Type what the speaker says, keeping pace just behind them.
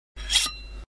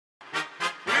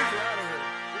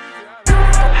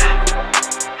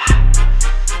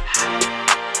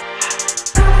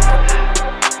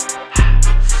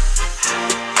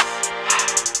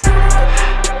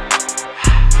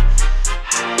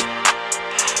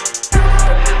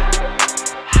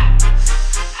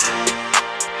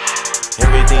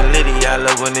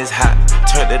love when it's hot.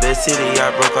 Turned to the city,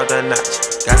 I broke off the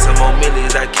notch. Got some more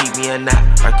millions, I keep me a knot.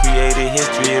 I created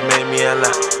history, it made me a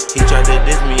lot. He tried to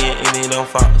diss me and it don't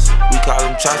false. We call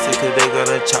them chopsticks cause they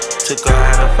gonna chop. Took her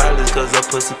out of filers cause her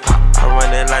pussy pop. I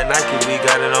run it like Nike, we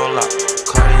got it on lock.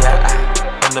 Cardiac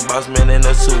eye, I'm the boss man in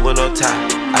a suit with no tie.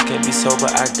 I can't be sober,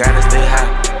 I gotta stay high.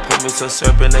 Put me some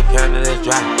syrup in the counter that's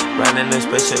dry. Riding the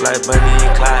spaceship like Bunny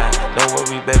and Clyde. Don't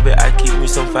worry baby, I keep me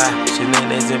some fire.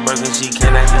 Shenanigans and burgers, she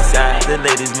cannot decide. The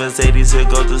ladies Mercedes will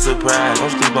go to surprise.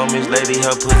 Don't sleep on Miss Lady,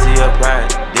 her pussy her pride.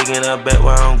 Digging her back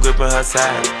while I'm gripping her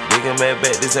side. Digging back,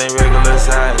 this ain't regular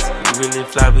size. You really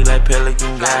floppy like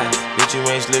pelican guys. Bitch, you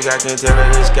ain't slick, I can tell her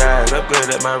the skies.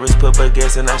 Upgrade at my wrist, put her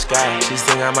gas in the sky. She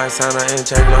think I might sign her and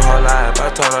change her whole life.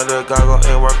 I told her to goggle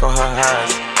and work on her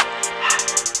highs.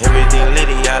 Everything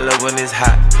litty, I love when it's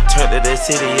hot. Turned to the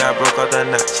city, I broke off the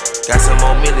notch. Got some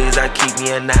more millions, I keep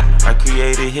me a knot. I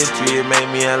created history, it made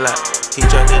me a lot. He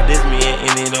tried to diss me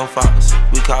and it don't false.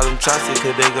 We call them chopsticks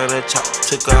cause they gonna chop.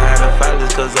 Took her out of filers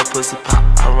cause her pussy pop.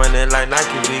 I run it like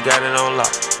Nike, we got it on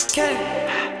lock.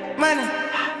 K, money,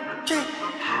 K,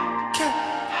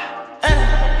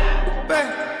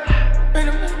 bring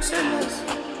them in sinners.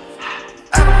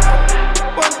 I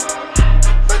don't want it,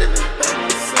 but it is baby.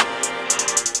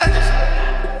 I just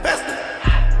passed it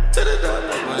to the door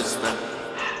like what it's about.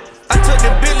 I took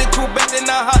the Billy Cool back and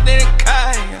I hopped in the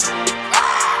car.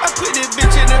 I put this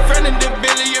bitch in front of the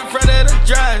Billy in front of the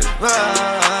driver.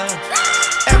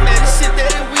 And man, this shit that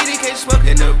is weed, can't smoke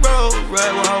in the road, right?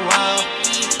 Wow.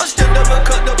 I'm stripped up and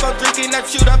cut up, I'm drinking, I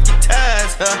shoot off your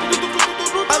tires, I'm in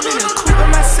the coupe by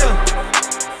myself.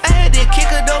 I had that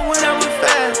kicker though when I was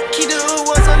fast. Key to who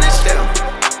was on the shelf.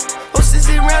 Horses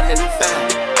around in the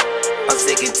fast. I'm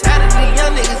sick and tired of these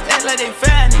young niggas act like they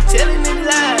fine and telling them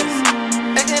lies.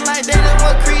 Acting like they the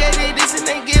one created this and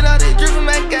they get all this drip from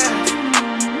my guys.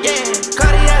 Yeah,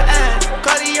 Cartier eyes,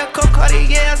 Cartier coat,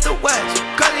 Cartier as the watch.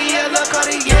 Cartier look,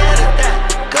 Cartier the die.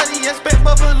 Cartier spec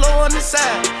buffalo on the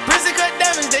side. Prison cut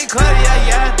diamonds, they Cartier,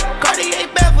 yeah.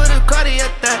 Cartier bad for the Cartier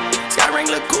thigh. Sky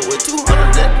ring look cool with 200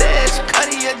 the dash.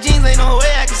 Cartier jeans, ain't no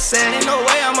way I can say. Ain't no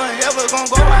way I'm ever gon'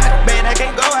 go out. Man, I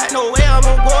can't go out, no way I'm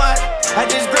gon' go out. I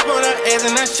just grip on her ass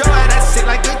and I show her. I sit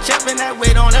like a chef and I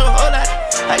wait on her whole lot.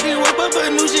 I just whip up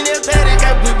a new Chanel paddock.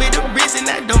 I whip with the bricks and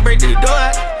I don't break the door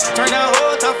out. Turn that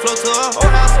whole top floor to a whole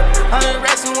house. 100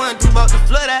 racks and 1, 2 bought the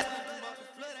flood out.